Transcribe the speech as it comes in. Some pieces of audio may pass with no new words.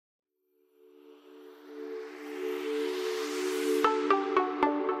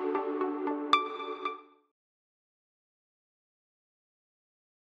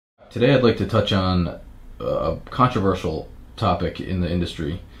Today I'd like to touch on a controversial topic in the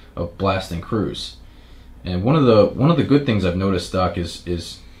industry of blast and cruise. And one of the good things I've noticed, Doc,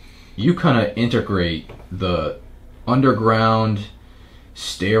 is you kind of integrate the underground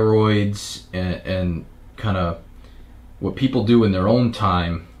steroids and kind of what people do in their own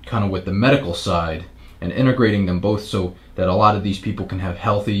time, kind of with the medical side, and integrating them both so that a lot of these people can have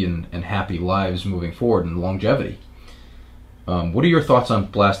healthy and happy lives moving forward and longevity. What are your thoughts on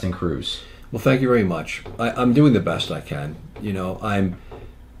blast and cruise? Well, thank you very much. I'm doing the best I can. You know,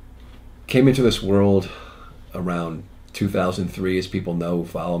 came into this world around 2003, as people know who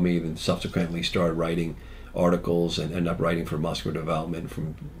follow me, then subsequently started writing articles and ended up writing for Muscular Development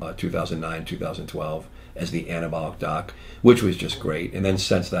from 2009, 2012 as the Anabolic Doc, which was just great. And then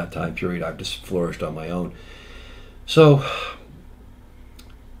since that time period, I've just flourished on my own. So,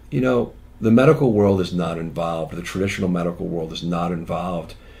 you know, the medical world is not involved. The traditional medical world is not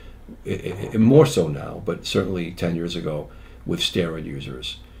involved, more so now, but certainly 10 years ago, with steroid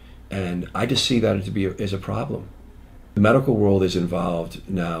users. And I just see that as a problem. The medical world is involved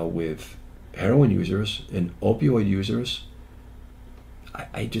now with heroin users and opioid users.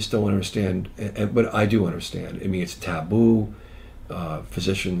 I just don't understand, but I do understand. I mean, it's taboo.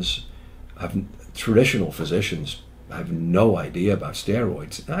 Traditional physicians have no idea about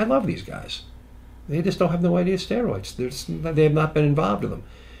steroids. And I love these guys. They just don't have no idea of steroids. They have not been involved in them.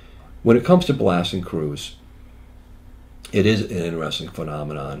 When it comes to blast and cruise, it is an interesting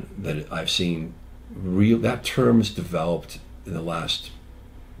phenomenon that I've seen. That term is developed in the last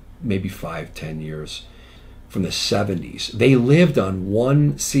maybe 5-10 years. From the 70s, they lived on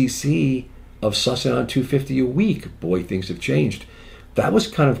 1 cc of Sustanon 250 a week. Boy, things have changed. That was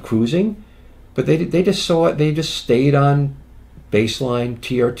kind of cruising, but they just saw it. They just stayed on baseline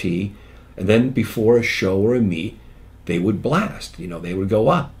TRT, and then before a show or a meet, they would blast. You know, they would go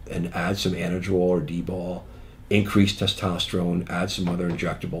up and add some Anadrol or D-ball, increase testosterone, add some other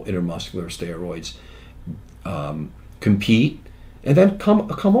injectable intermuscular steroids, compete, and then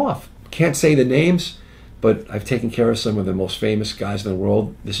come off. Can't say the names, but I've taken care of some of the most famous guys in the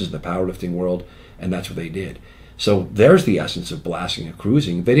world. This is the powerlifting world, and that's what they did. So there's the essence of blasting and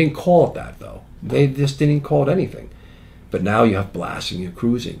cruising. They didn't call it that, though. They just didn't call it anything. But now you have blasting and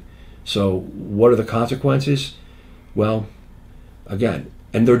cruising. So what are the consequences? Well, again,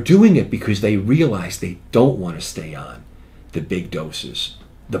 and they're doing it because they realize they don't want to stay on the big doses,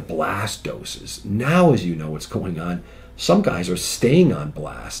 the blast doses. Now, as you know what's going on, some guys are staying on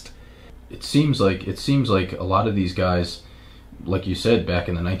blast. It seems like a lot of these guys, like you said, back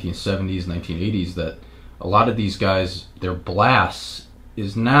in the 1970s, 1980s, that a lot of these guys, their blasts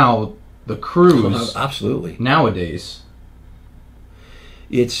is now the cruise. Absolutely. Nowadays.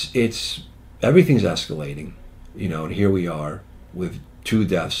 It's everything's escalating, you know, and here we are with 2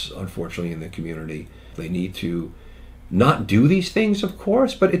 deaths, unfortunately, in the community. They need to not do these things, of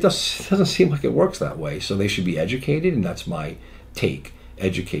course, but it doesn't seem like it works that way. So they should be educated, and that's my take,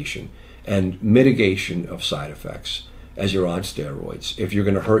 education. And mitigation of side effects as you're on steroids. If you're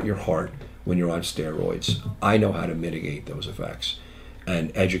going to hurt your heart when you're on steroids, I know how to mitigate those effects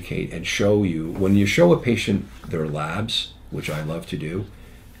and educate and show you. When you show a patient their labs, which I love to do,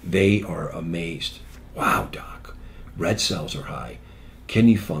 they are amazed. Wow, doc, red cells are high.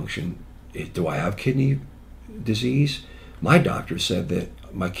 Kidney function, do I have kidney disease? My doctor said that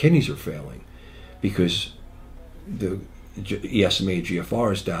my kidneys are failing because the ESMA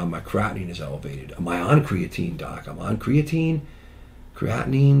GFR is down, my creatinine is elevated. Am I on creatine, doc? I'm on creatine.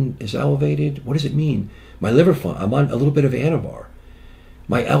 Creatinine is elevated. What does it mean? My liver function, I'm on a little bit of Anavar.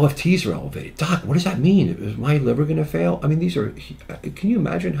 My LFTs are elevated. Doc, what does that mean? Is my liver going to fail? I mean, these are, can you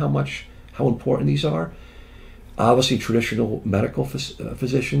imagine how important these are? Obviously, traditional medical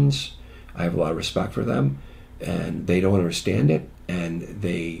physicians, I have a lot of respect for them, and they don't understand it, and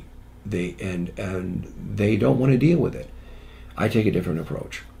they don't want to deal with it. I take a different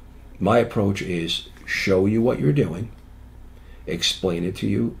approach. My approach is show you what you're doing, explain it to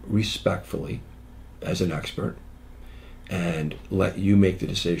you respectfully as an expert, and let you make the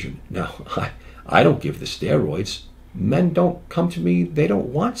decision. Now, I don't give the steroids. Men don't come to me, they don't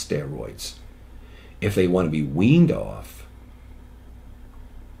want steroids. If they want to be weaned off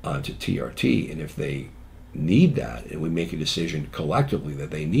onto TRT, and if they need that, and we make a decision collectively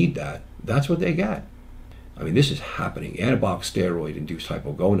that they need that, that's what they get. I mean, this is happening. Anabolic steroid-induced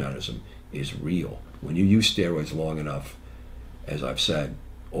hypogonadism is real. When you use steroids long enough, as I've said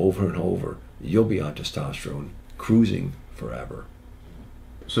over and over, you'll be on testosterone cruising forever.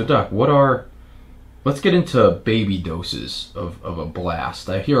 So, Doc, let's get into baby doses of a blast.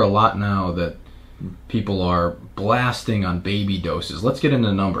 I hear a lot now that people are blasting on baby doses. Let's get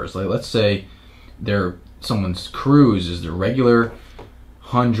into numbers. Like, let's say someone's cruise is their regular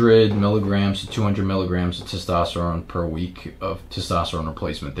 100 milligrams to 200 milligrams of testosterone per week of testosterone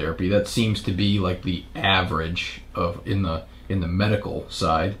replacement therapy. That seems to be like the average of in the medical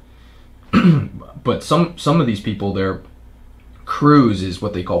side. But some of these people, their cruise is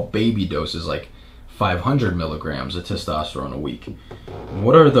what they call baby doses, like 500 milligrams of testosterone a week.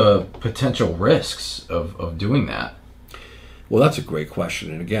 What are the potential risks of doing that? Well, that's a great question.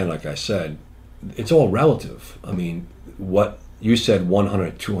 And again, like I said, it's all relative. I mean, what you said,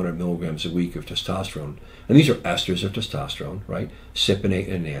 100, 200 milligrams a week of testosterone. And these are esters of testosterone, right?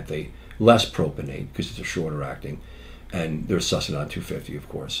 Cypionate and enanthate, less propionate because it's a shorter acting. And there's succinate 250, of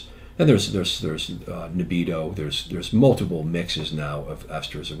course. And there's Nebido. There's multiple mixes now of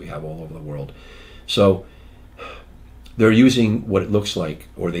esters that we have all over the world. So they're using what it looks like,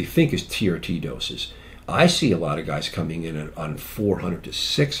 or they think is TRT doses. I see a lot of guys coming in on 400 to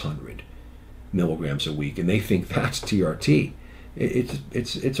 600 milligrams a week, and they think that's TRT.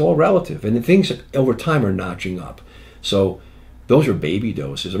 It's all relative, and the things over time are notching up. So those are baby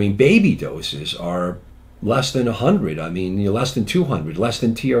doses. I mean, baby doses are less than 100. I mean, less than 200, less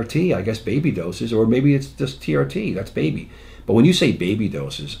than TRT. I guess baby doses, or maybe it's just TRT. That's baby. But when you say baby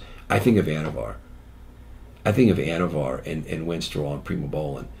doses, I think of Anavar. I think of Anavar and Winstrol and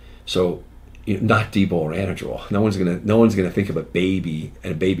Primobolan. So, not Debol or Anadrol. No one's gonna think of a baby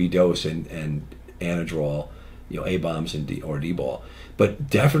and a baby dose and Anadrol, A-bombs or Debol. But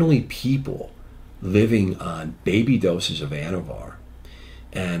definitely people living on baby doses of Anavar.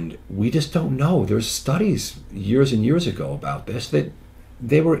 And we just don't know. There's studies years and years ago about this that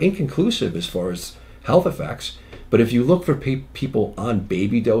they were inconclusive as far as health effects. But if you look for people on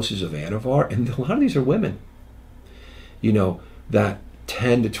baby doses of Anavar, and a lot of these are women, that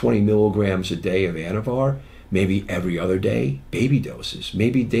 10 to 20 milligrams a day of Anavar, maybe every other day, baby doses,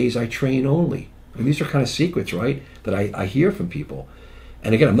 maybe days I train only. And these are kind of secrets, right, that I hear from people.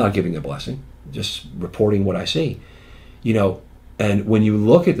 And again, I'm not giving a blessing, just reporting what I see. And when you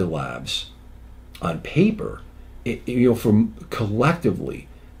look at the labs on paper, from collectively,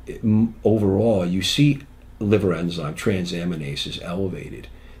 overall, you see liver enzyme transaminases elevated.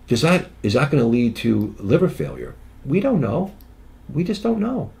 Is that going to lead to liver failure? We don't know. We just don't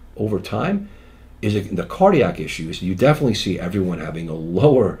know. Over time, is it the cardiac issues? You definitely see everyone having a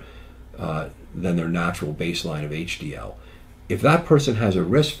lower than their natural baseline of HDL. If that person has a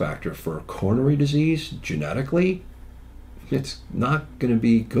risk factor for coronary disease genetically, it's not going to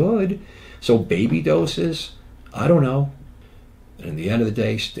be good. So baby doses, I don't know. And in the end of the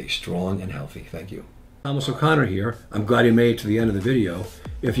day, stay strong and healthy. Thank you. Thomas O'Connor here. I'm glad you made it to the end of the video.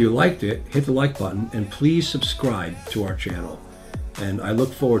 If you liked it, hit the like button and please subscribe to our channel. And I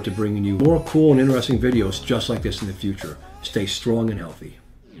look forward to bringing you more cool and interesting videos just like this in the future. Stay strong and healthy.